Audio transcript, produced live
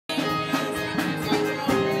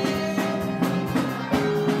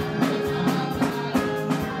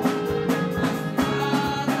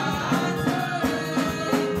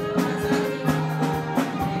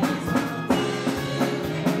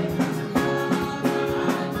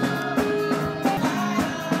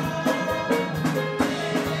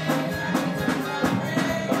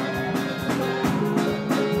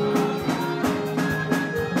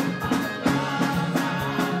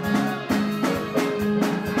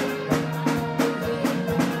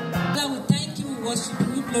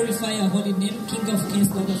glorify your holy name, King of Kings,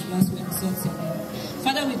 Lord of Lords, we exalt your name.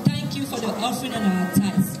 Father, we thank you for the offering and our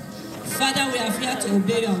tithes. Father, we are here to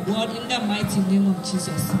obey your word in the mighty name of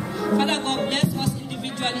Jesus. Father God, bless us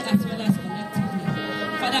individually as well as collectively.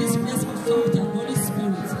 Father, this place will fill with your Holy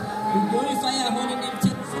Spirit. We glorify your holy name,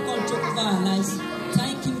 take full control over our lives.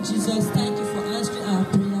 Thank you, Jesus. Thank you for answering our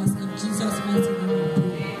prayers. In Jesus' mighty name we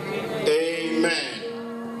pray. Amen.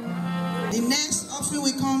 The next offering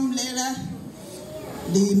will come later.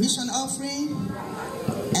 The mission offering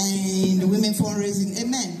and the women fundraising.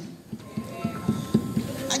 Amen.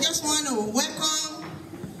 I just want to welcome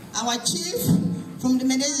our chief from the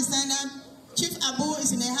Medellin stand-up. Chief Abu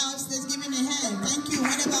is in the house. Let's give him a hand. Thank you.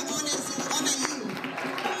 Whenever honors you, honor you.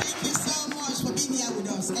 Thank you so much for being here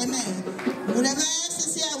with us. Amen. Whatever else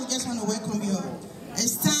is here, we just want to welcome you.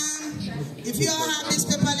 It's time. If you all have this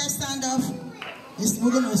paper, let's stand up.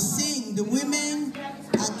 We're going to sing. The women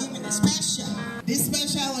are given a special. This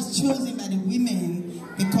special was chosen by the women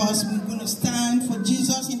because we're going to stand for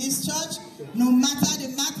Jesus in this church. No matter the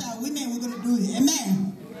matter, women, we're going to do it.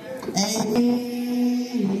 Amen.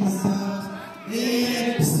 Amen.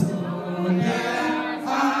 Jesus, on the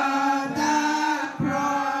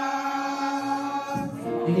cross,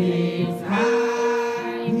 His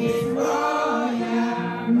hand, His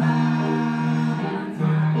royal mantle,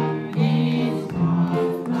 His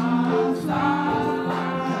constant love,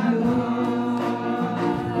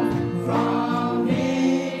 from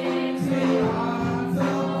victory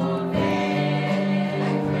unto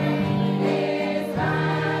victory, His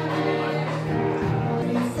hand,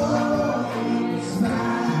 before His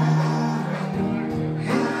smile,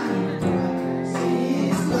 and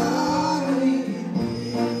His glory.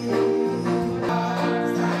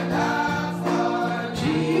 Stand up for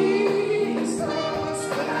Jesus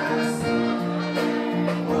Christ,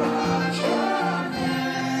 watch your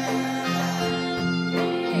hand,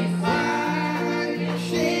 find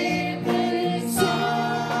sheep in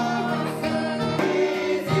suffering,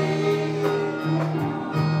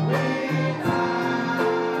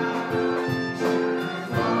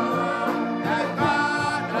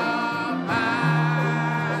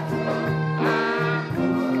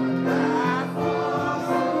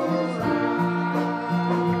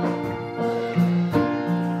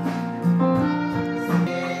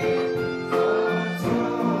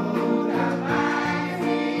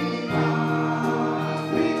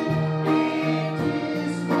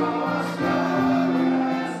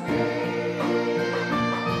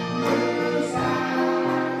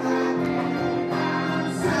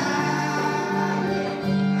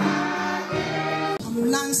 I've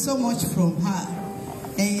learned so much from her,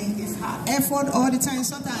 and it's her effort all the time.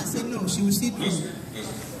 Sometimes I say no, she will still do it.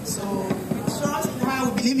 So we trust in her,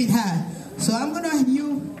 we believe in her. So I'm going to have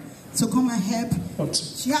you to come and help.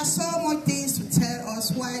 She has so much things to tell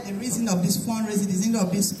us why the reason of this fundraising, the reason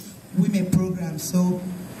of this women program. So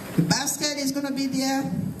the basket is going to be there.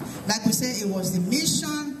 Like we said, it was the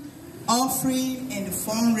mission, offering, and the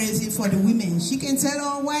fundraising for the women. She can tell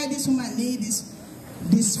us why this woman needs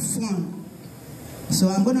this fund. So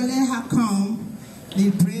I'm going to let her come, the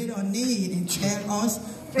bread or need, and tell us.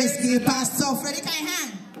 Let's give Pastor Freddie a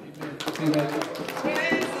hand.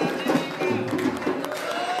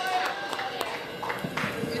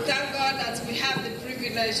 We thank God that we have the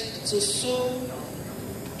privilege to sow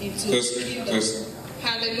into His kingdom.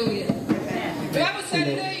 Hallelujah. The Bible said,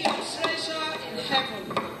 lay your treasure in heaven.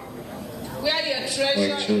 Where your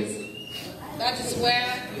treasure is, that is where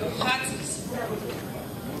your heart is.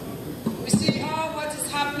 We see all what is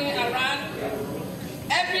happening around.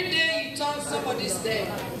 Every day you turn, somebody's there.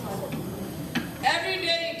 Every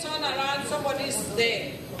day you turn around, somebody's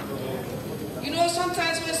there. You know,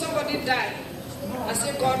 sometimes when somebody dies, I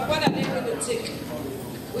say, God, what are they going to take?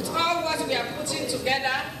 With all what we are putting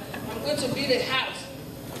together, I'm going to build a house.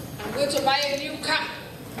 I'm going to buy a new car.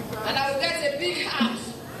 And I will get a big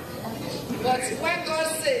house. But when God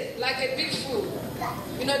said, like a big fool,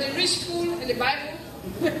 you know, the rich fool in the Bible,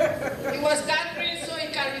 he was gathering so he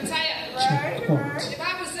can retire. Right? The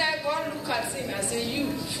Bible said, God look at him and say,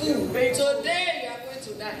 you fool, today you are going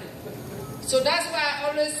to die. So that's why I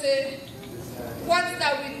always say, what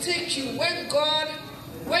that will take you when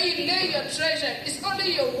you lay your treasure, it's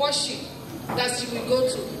only your worship that you will go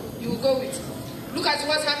to. You will go with. Look at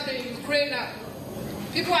what's happening in Ukraine now.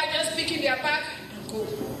 People are just picking their bag and go.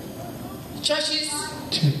 Churches,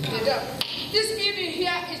 they don't. This building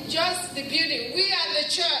here is just the building. We are the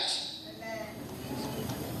church.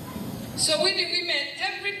 So we the women,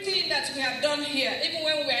 everything that we have done here, even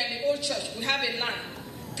when we are in the old church, we have a land,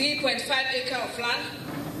 3.5 acres of land.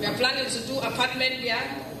 We are planning to do apartment there.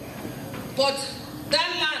 But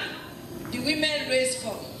that land, the women raised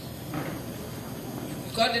for.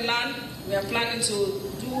 got the land. We are planning to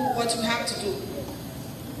do what we have to do.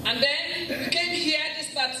 And then we came here,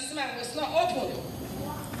 this baptism was not open.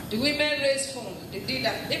 The women raised funds. They did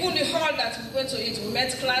that. Even the hall that we went to eat, we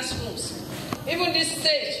met classrooms. Even this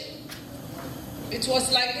stage, it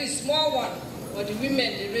was like this small one. But the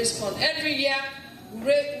women, they raised funds. Every year,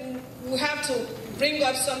 we have to bring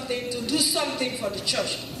up something to do something for the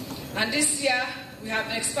church. And this year, we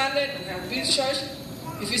have expanded, we have built church.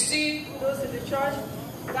 If you see those in the church,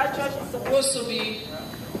 that church is supposed to be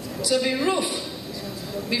roofed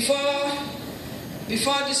before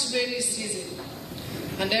this rainy season.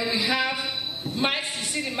 And then we have mics. You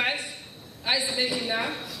see the mics? Ice making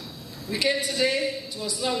now. We came today, it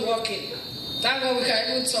was not working. Thank God we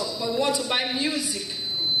can even talk. But we want to buy music.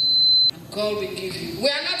 And God will give you. We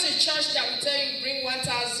are not a church that will tell you bring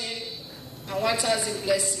 1,000 and 1,000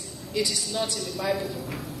 blessing. It is not in the Bible.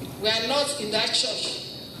 We are not in that church.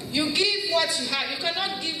 You give what you have. You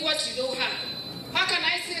cannot give what you don't have. How can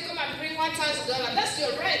I say come and bring $1,000? That's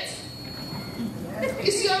your rent.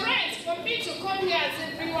 It's your rent. For me to come here and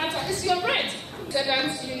say bring 1,000, it's your rent.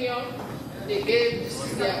 Tenants Union, they gave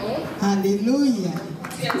their own. Hallelujah.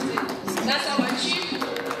 That's our chief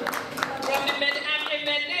from the Medley.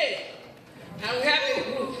 And we have a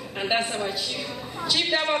group, and that's our chief.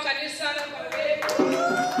 Chief Davo, can you stand up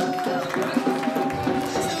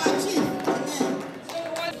That's our chief.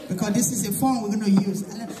 Because this is a phone we're going to use.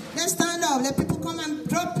 Let's stand up. Let people come and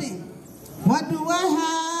drop in. What do I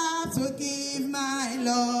have to give my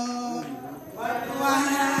Lord? What do I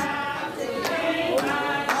have to give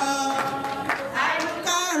my Lord? I look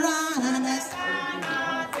around and I see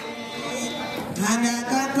nothing. And I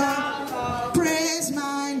got God, praise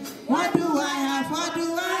mine. What do I have? What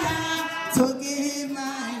do I have to give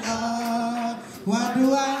my Lord? What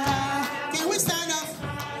do I have? Can we stand up?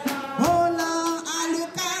 Oh Lord, I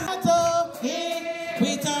look around to Him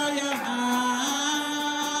with all your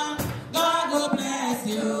heart. God will bless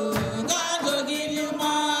you. God will give you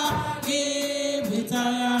more. Give with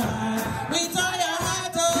all your heart. With all your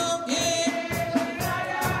heart, oh, give.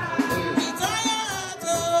 With all your heart,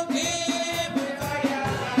 oh, give. With all your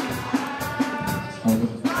heart.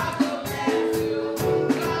 God will bless you.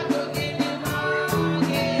 God will give you more.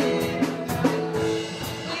 Give.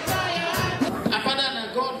 With all your heart. Our Father and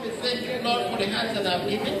our God, we thank you, Lord, for the hands that have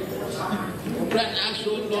given. We pray and ask,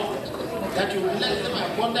 oh Lord, that you bless them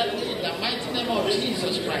abundantly in the mighty name of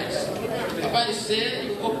Jesus Christ. Papa is saying,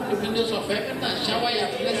 you open the windows of heaven and shower your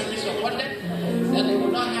blessings upon them, that they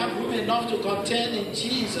will not have room enough to contain in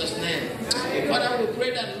Jesus' name. Father, we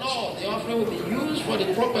pray that, Lord, the offering will be used for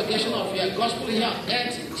the propagation of your gospel here on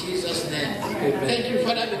earth in Jesus' name. Thank you,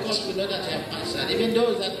 Father, because we know that you have answered. Even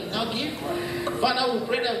those that do not give, Father, we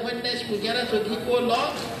pray that when next we gather to give, oh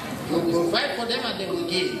Lord, you will provide for them and they will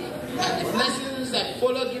give. And the blessings that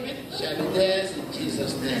follow giving shall be theirs in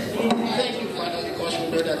Jesus' name. Thank you, Father, because we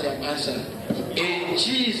know that you have answered. In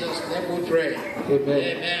Jesus' name we pray.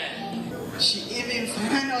 Amen. She even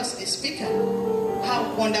found us a speaker.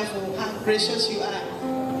 How wonderful, how gracious you are.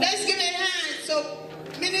 Let's give it a hand. So,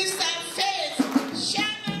 Minister Faith,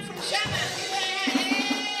 Shaman from Shaman. Give it a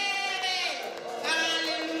hand.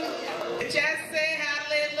 Hallelujah. Just say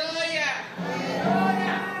hallelujah.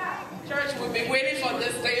 Church, we've been waiting for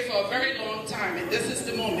this day for a very long time, and this is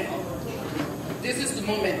the moment. This is the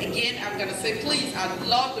moment. Again, I'm going to say, please, I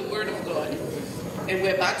love the Word of God, and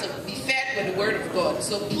we're about to be fed with the Word of God.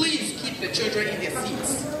 So please keep the children in their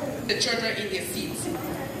seats. The children in their seats.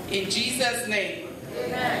 In Jesus' name.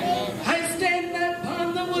 Amen. I stand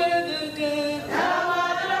upon the Word of God. The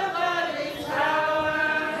Word of God is power.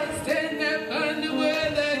 I stand upon the Word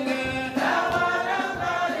of God.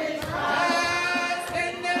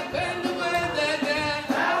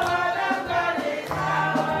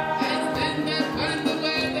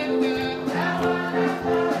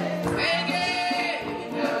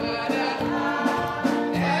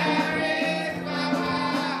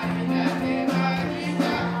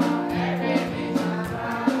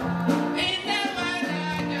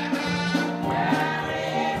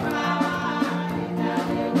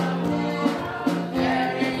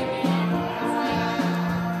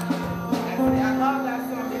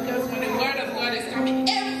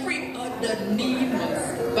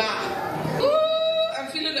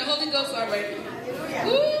 Already.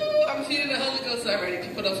 Ooh, I'm feeling the Holy Ghost already,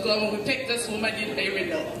 people of God. When we picked this woman, you didn't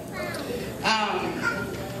know.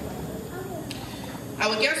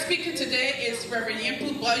 Our guest speaker today is Reverend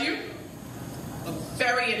Yimpu Boyu, a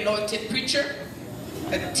very anointed preacher,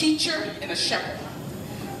 a teacher, and a shepherd.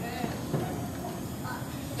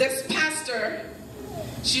 This pastor,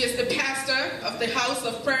 she is the pastor of the House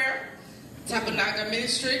of Prayer Tabernacle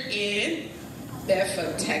Ministry in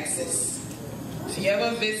Bedford, Texas. If you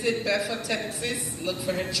ever visit Bedford, Texas, look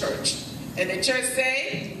for her church. And the church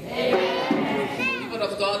say, amen. People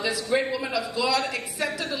of God, this great woman of God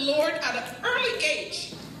accepted the Lord at an early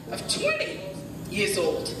age of 20 years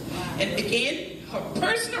old and began her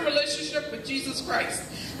personal relationship with Jesus Christ,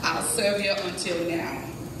 our Savior, until now.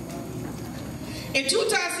 In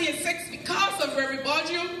 2006, because of Reverend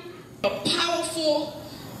Baggio, a powerful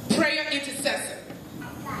prayer intercessor,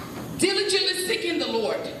 diligently seeking the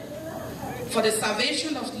Lord for the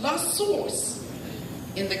salvation of lost souls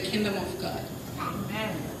in the kingdom of God.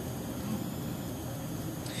 Amen.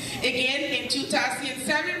 Again, in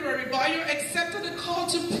 2007, Reverend Baggio accepted the call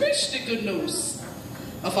to preach the good news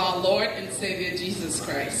of our Lord and Savior Jesus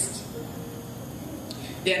Christ.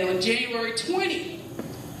 Then on January 20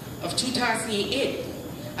 of 2008,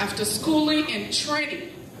 after schooling and training,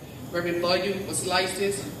 Reverend Baggio was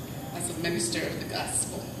licensed as a minister of the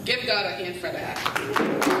gospel. Give God a hand for that.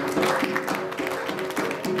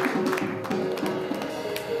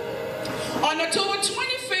 On October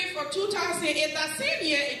 25th of 2008, that same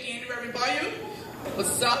year again, Reverend Baggio was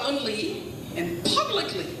solemnly and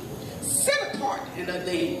publicly set apart and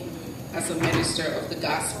ordained as a minister of the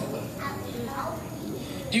gospel.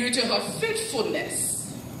 Due to her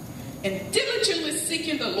faithfulness and diligently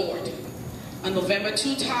seeking the Lord, on November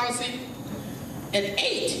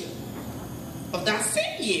 2008 of that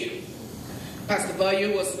same year, Pastor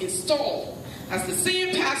Baggio was installed as the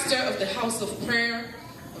senior pastor of the House of Prayer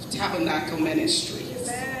of Tabernacle Ministries.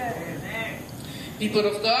 Amen. People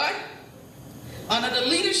of God, under the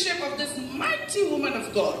leadership of this mighty woman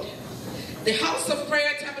of God, the House of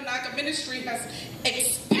Prayer Tabernacle Ministry has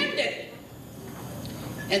expanded,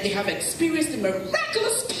 and they have experienced the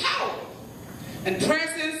miraculous power and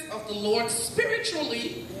presence of the Lord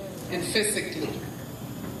spiritually and physically.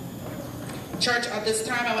 Church, at this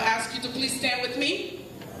time, I will ask you to please stand with me.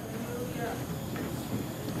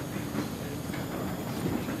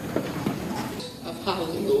 Of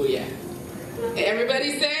hallelujah.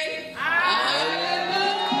 Everybody say,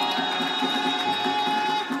 hallelujah.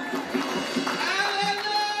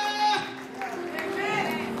 Hallelujah.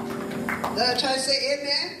 Let us try to say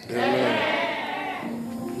amen.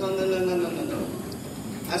 Amen. No.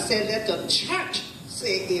 I said let the church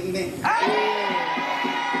say amen.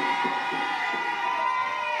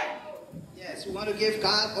 Yes, we want to give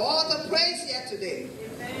God all the praise here today.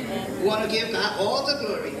 We want to give God all the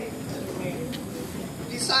glory.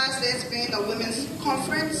 Besides there's been a women's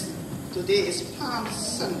conference, today is Palm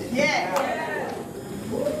Sunday. Yeah.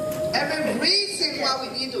 Every reason why we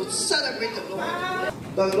need to celebrate the Lord.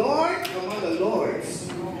 The Lord among the lords.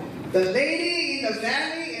 The lady in the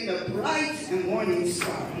valley and the bright and morning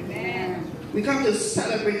star. Amen. We come to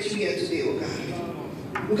celebrate you here today, oh God.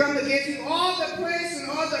 We come to give you all the praise and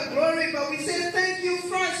all the glory, but we say thank you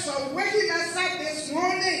first for waking us up this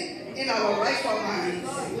morning in our rightful minds.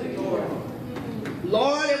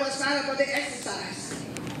 Lord, it was not about the exercise.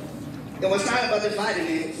 It was not about the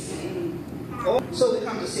vitamins. So we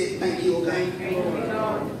come to say thank you, oh God.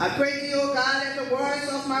 I pray to you, oh God, that the words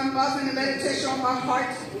of my mouth and the meditation of my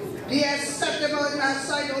heart be acceptable in thy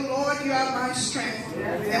sight, oh Lord. You are my strength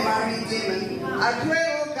and my redeemer. I pray,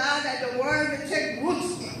 oh God, that the word will take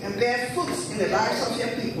roots and bear fruits in the lives of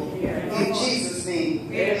your people. In Jesus' name.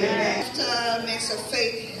 Amen. After Minister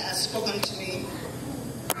Faith has spoken to me,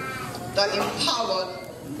 the empowered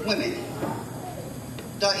women.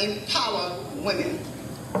 The empowered women.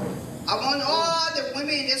 I want all the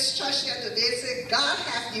women in this church here today to say, God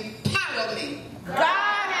has empowered me. God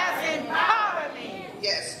has empowered me.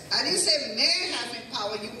 Yes. I didn't say man has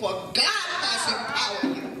empowered you, but God has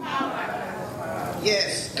empowered you.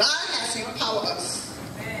 Yes. God has empowered us.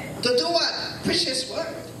 To do what? Preach His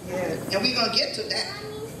word. And we're going to get to that.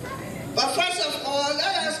 But first of all,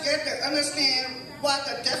 let us get to understand what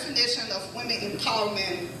the definition of women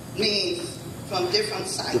empowerment means from different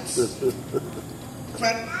sites.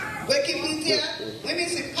 From Wikipedia,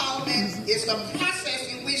 women's empowerment is the process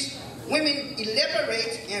in which women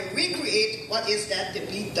elaborate and recreate what is that to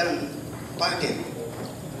be done by them,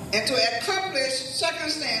 and to accomplish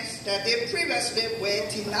circumstances that they previously were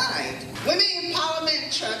denied. Women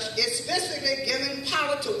Empowerment Church is basically giving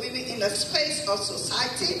power to women in a space of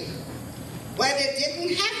society where they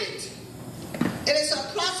didn't have it. It is a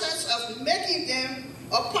process of making them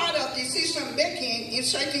a part of decision making in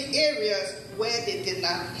certain areas where they did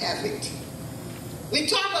not have it. We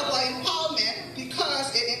talk about empowerment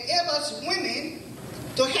because it enables women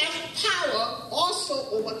to have power also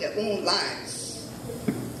over their own lives.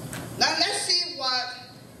 Now let's see what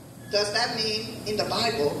does that mean in the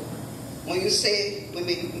Bible when you say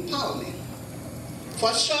women empowerment.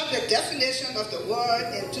 For short, the definition of the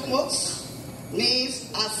word entumos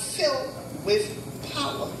means are filled with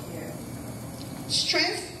power.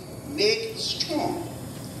 Strength make strong.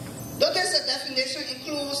 Notice the definition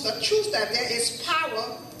includes the truth that there is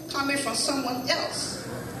power coming from someone else.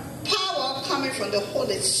 Power coming from the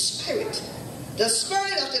Holy Spirit. The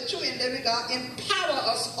Spirit of the true and living God empower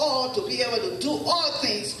us all to be able to do all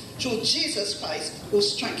things through Jesus Christ who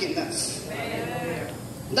strengthens us.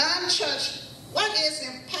 Now, church, what is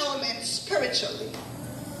empowerment spiritually?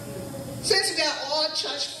 Since we are all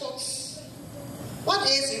church folks, what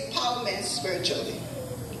is empowerment spiritually?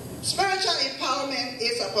 Spiritual empowerment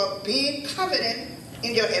is about being confident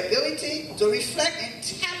in your ability to reflect and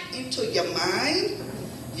tap into your mind,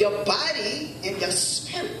 your body, and your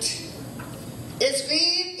spirit. It's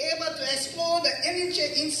being able to explore the energy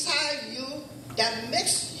inside you that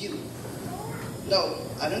makes you. No,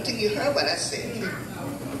 I don't think you heard what I said.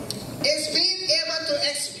 It's being able to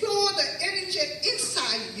explore the energy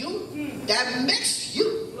inside you that makes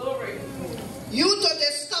you. You to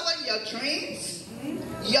discover your dreams,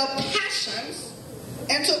 your passions,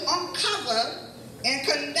 and to uncover and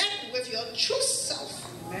connect with your true self.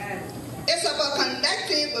 It's about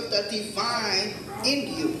connecting with the divine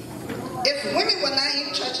in you. If women were not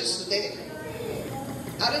in churches today,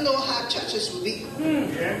 I don't know how churches would be.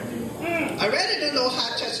 I really don't know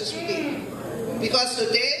how churches would be. Because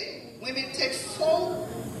today, women take 4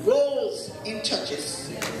 roles in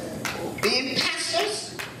churches. Being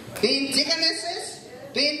pastors, being deaconesses,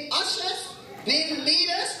 being ushers, being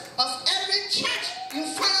leaders of every church. You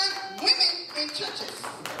find women in churches.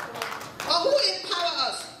 But who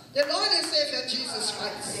empower us? The Lord and Savior Jesus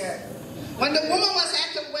Christ. When the woman was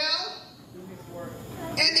acting well,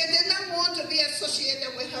 and they did not want to be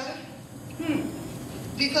associated with her,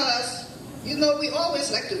 because, you know, we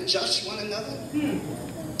always like to judge one another.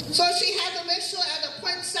 So she had to make sure at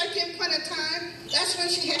a certain point in time, that's when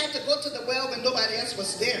she had to go to the well when nobody else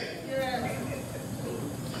was there.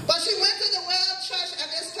 But she went to the well church at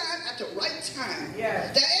this time at the right time.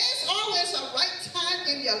 There is always a right time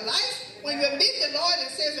in your life when you meet the Lord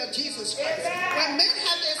and Savior Jesus Christ. When men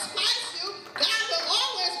have despised you, God will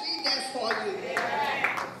always be there for you.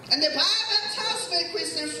 And the Bible tells me,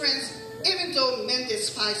 Christian friends, even though men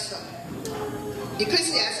despise her,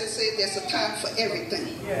 Ecclesiastes says there's a time for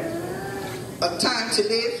everything. A time to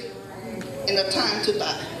live and a time to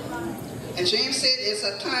die. And James said there's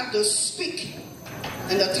a time to speak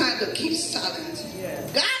and a time to keep silent.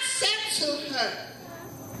 God said to her,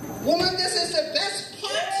 woman, this is the best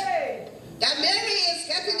part, that Mary is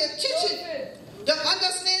getting the teaching to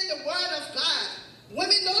understand the word of God.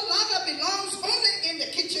 Women no longer belongs only in the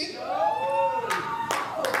kitchen.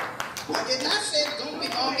 I did not say don't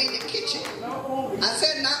belong in the kitchen. I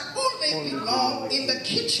said not only belong in the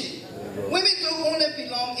kitchen. Women don't only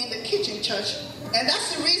belong in the kitchen, church. And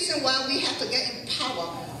that's the reason why we have to get empowered.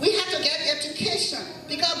 We have to get education.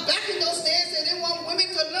 Because back in those days, they didn't want women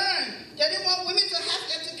to learn. They didn't want women to have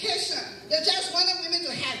education. They just wanted women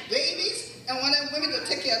to have babies and wanted women to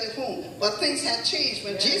take care of the home. But things had changed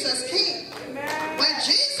when Jesus came. When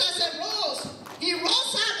Jesus arose, he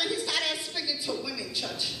rose up and he started speaking to women,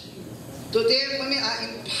 church. Today, women are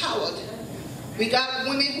empowered. We got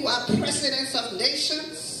women who are presidents of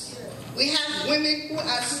nations. We have women who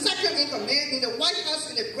are second in command in the White House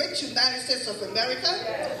in the great United States of America.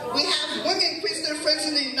 We have women, Christian friends,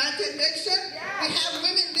 in the United Nations. We have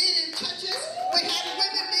women leading churches. We have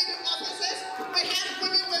women leading offices. We have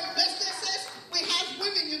women with businesses. We have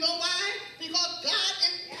women, you know why? Because God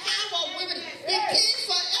empowered women. He came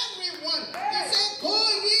for everyone. He said, go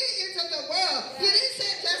ye into the world. He didn't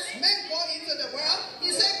say just men go into the world.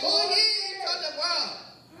 He said, go ye into the world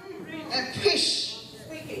and preach.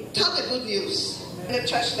 Tell the good news. In the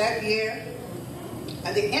church that year,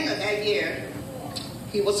 at the end of that year,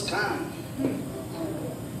 he was gone.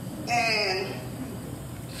 And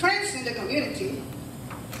friends in the community,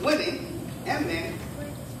 women and men,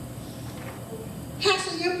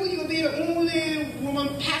 Pastor Yimple, you will be the only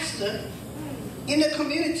woman pastor in the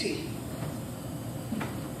community.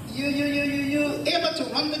 You able to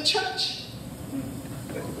run the church.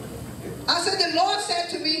 I said, the Lord said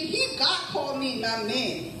to me, God called me, not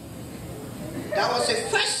me. That was the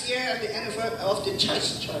first year of the anniversary of the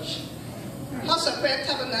church. House of Prayer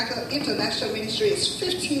Tabernacle International Ministry is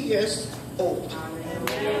 15 years old.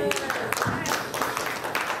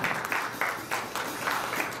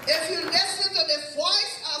 If you listen to the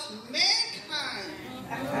voice of mankind,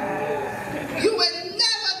 you will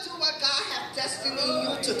never do what God has destined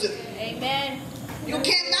you to do. Amen. You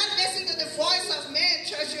cannot listen to the voice of man,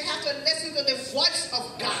 church. You have to listen to the voice of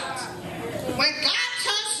God. When God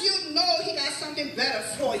tells you no, he got something better better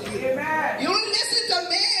for you. Amen. You listen to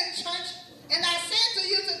me in church, and I say to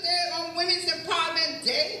you today on Women's Empowerment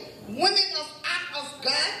Day, women of Ark of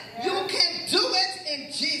God, you can do it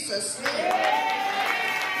in Jesus' name.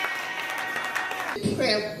 The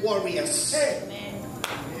prayer warriors. Amen.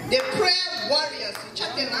 The prayer warriors.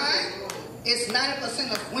 Chapter 9 is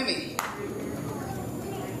 90% of women.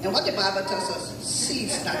 And what the Bible tells us,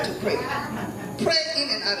 cease not to pray. Pray in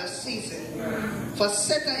and out of season. For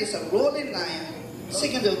Satan is a rolling lion,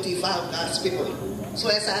 seeking to devour God's people. So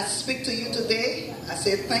as I speak to you today, I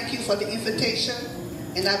say thank you for the invitation.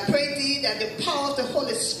 And I pray thee that the power of the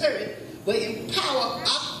Holy Spirit will empower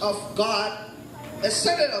Ark of God, the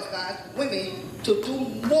Spirit of God, women, to do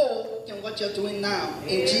more than what you're doing now.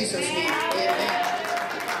 In Jesus' name, amen.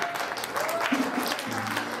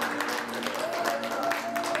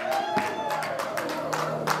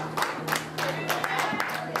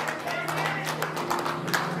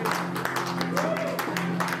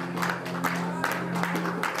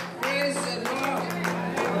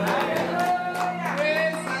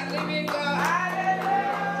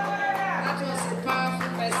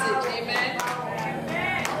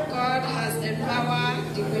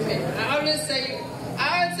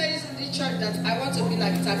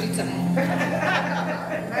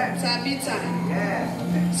 Tabitha.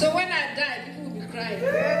 So when I die, people will be crying.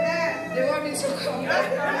 They want me to come back.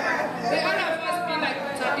 May all of us be like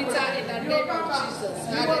Tabitha in the name of Jesus.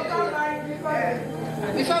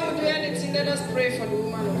 Hallelujah. Before we do anything, let us pray for the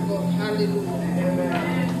woman of God.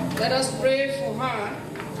 Hallelujah. Let us pray for her,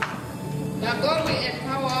 that God will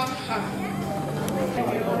empower her.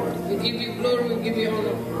 We give you glory, we give you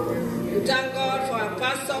honor. We thank God for our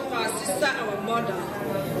pastor, for our sister, our mother.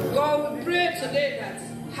 God, we pray today that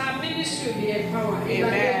her ministry will be empowered.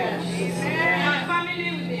 Amen. Her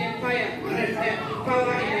family will be empowered in the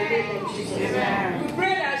name of Jesus. Amen. We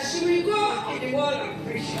pray that she will go in the world and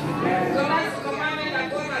preach. God has a commandment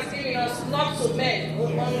that God has given us, not to men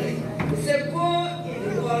only. He said, go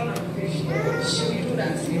in the world and preach. She will do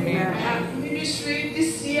that. Amen. Her ministry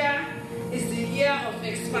this year is the year of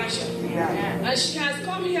expansion. And she has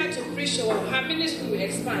come here to preach, so her ministry will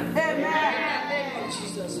expand. Amen.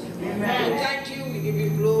 Jesus. Amen. We thank you, we give you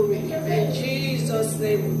glory. In Jesus'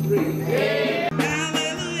 name we pray. Amen.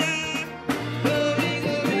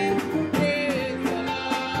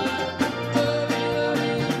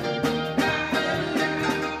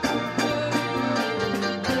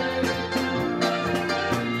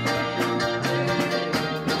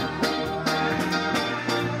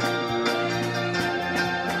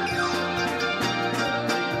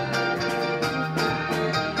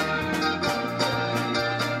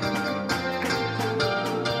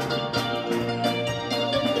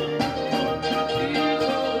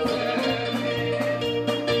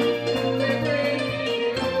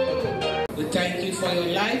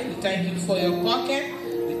 Thank you for your pocket.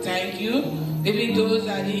 We thank you. Even those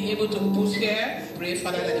that are able to put here, pray,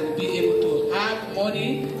 Father, that they will be able to have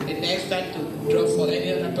money the next time to draw for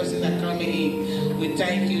any other person that coming in. We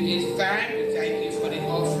thank you this time. We thank you for the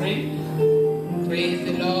offering. Praise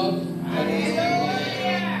the Lord.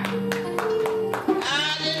 Hallelujah.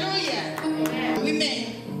 Hallelujah.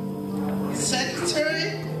 Women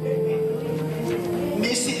Secretary,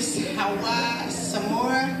 Mrs. Hawa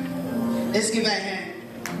Samora. Let's give her a hand.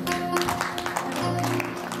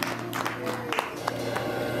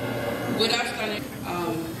 Good afternoon.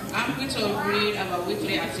 I'm going to read our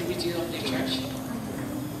weekly activities of the church.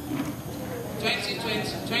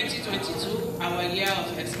 2022, our year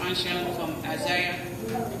of expansion from Isaiah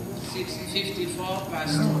 54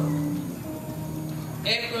 verse 2.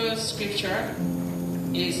 April's scripture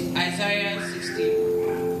is Isaiah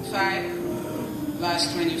 65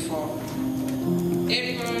 verse 24.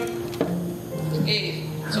 April 8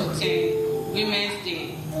 to 10, Women's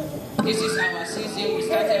Day. This is our season. We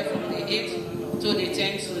started from the 8th to the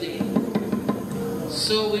 10th today.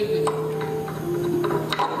 So we will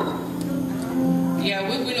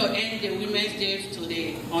end the Women's Day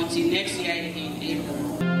today until next year in April.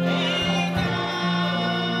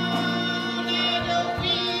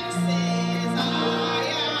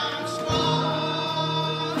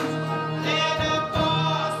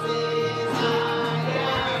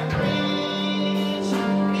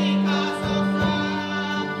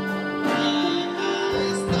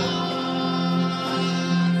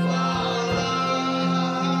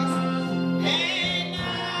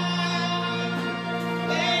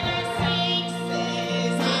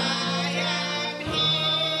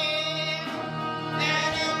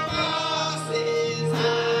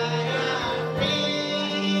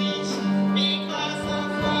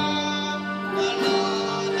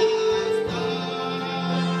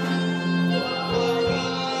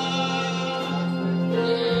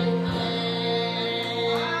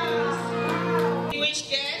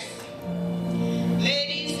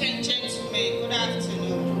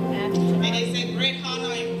 it's a great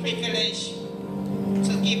honor and privilege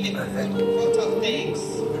to give the vote of thanks.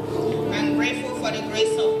 I'm grateful for the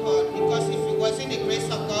grace of God, because if it wasn't the grace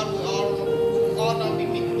of God, we all not be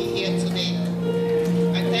here today.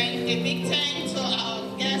 I thank a big thanks to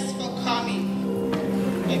our guests for coming.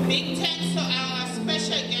 A big thanks to our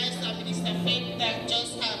special guest, Minister Faith, that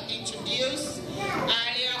just have introduced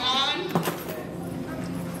earlier on.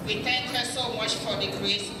 We thank her so much for the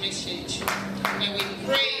grace message, and we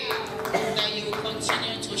pray that you will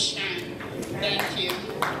continue to shine. Thank you.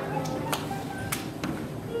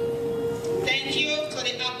 Thank you to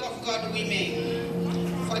the Ark of God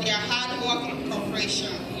women for their hard work and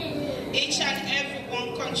cooperation. Each and every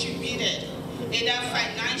one contributed, either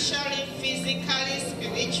financially, physically,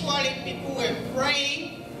 spiritually. People were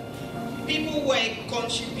praying, people were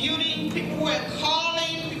contributing, people were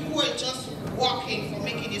calling, people were just working for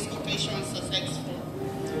making this occasion successful.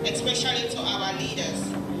 Especially to our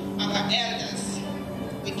leaders, our elders.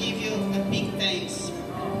 We give you a big thanks.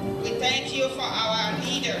 We thank you for our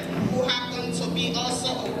leader, who happens to be also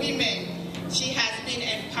a woman. She has been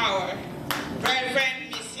empowered.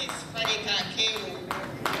 Reverend Mrs. Frederica Kewu.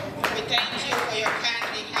 We thank you for your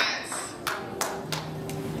kindly hands.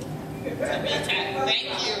 Thank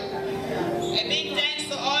you. A big thanks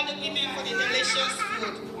to all the women for the delicious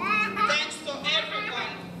food. Thanks to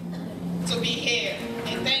everyone to be here.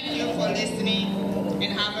 And thank you for listening,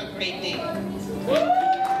 and have a great day.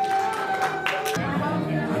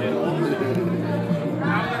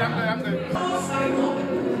 I'm good.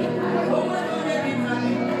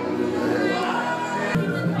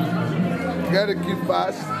 Gotta keep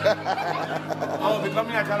fast. Oh, the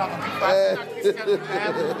company I got to keep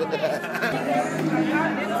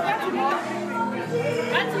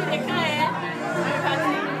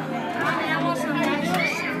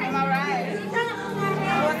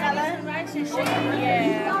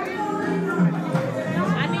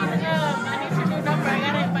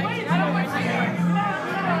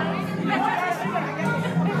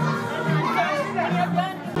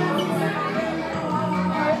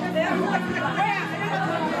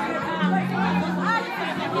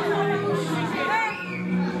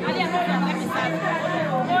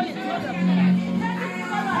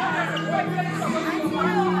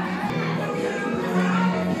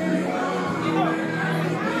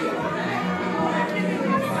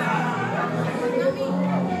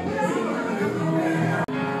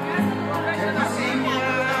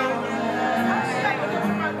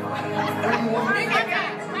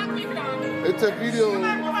It's a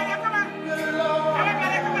video.